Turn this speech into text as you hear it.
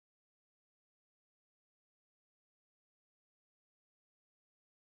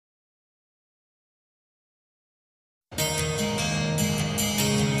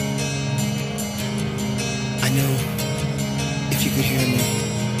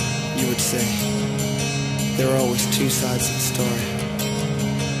say, there are always two sides of the story.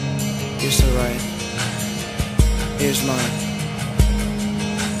 You're so right. Here's mine.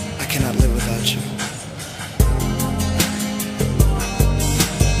 I cannot live without you.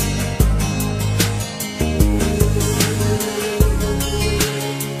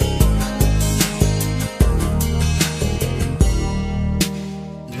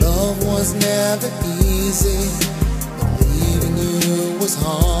 Love was never easy, but leaving you was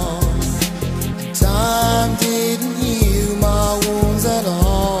hard. Time didn't heal my wounds at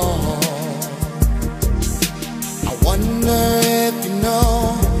all. I wonder if you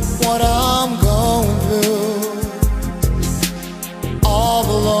know what I'm going through. All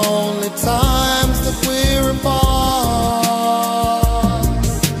the lonely times that we're apart.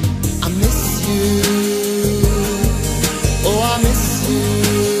 I miss you. Oh, I miss you.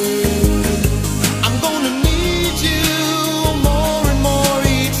 I'm gonna need you more and more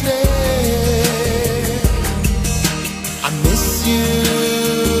each day. I miss you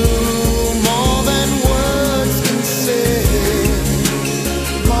more than words can say,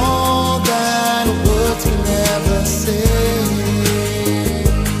 more than words can ever say.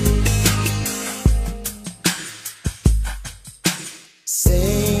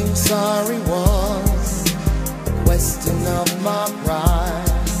 Saying sorry was a question of my pride.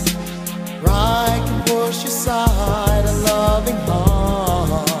 Pride can push aside a loving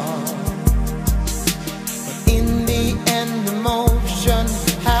heart, but in the end emotion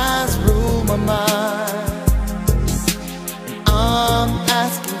has ruled my mind. And I'm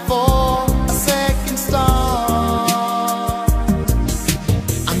asking for a second start.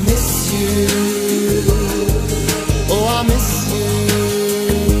 I miss you. Oh, I miss you.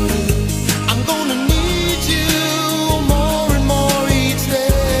 I'm gonna need you more and more each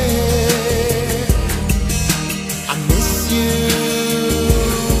day. I miss you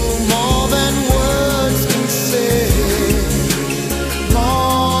more than words can say,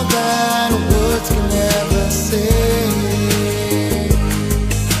 more than words can ever say.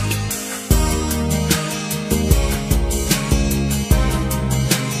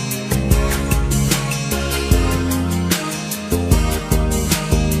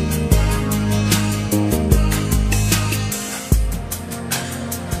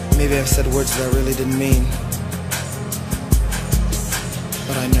 Maybe I've said words that I really didn't mean,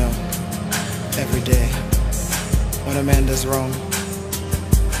 but I know every day when a man does wrong,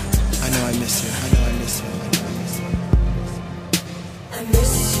 I know I miss you. I know I miss you. I know I miss you. I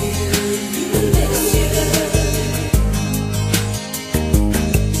miss you. I miss you.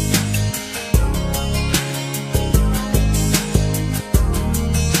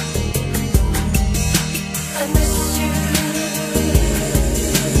 I miss you.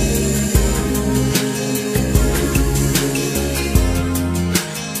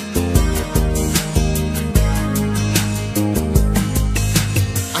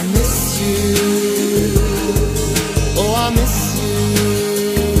 I miss you. Oh, I miss you.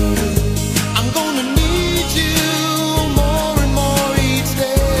 I'm gonna need you more and more each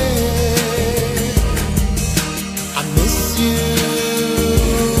day. I miss you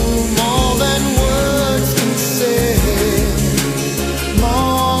more than words can say,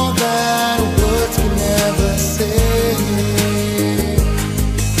 more than words can ever say.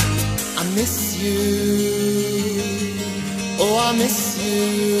 I miss you. Oh, I miss you.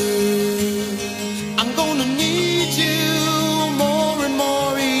 I'm gonna need you more and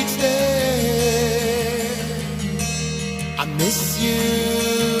more each day. I miss you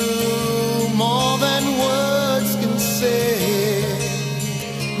more than words can say,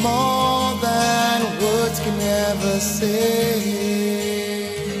 more than words can ever say.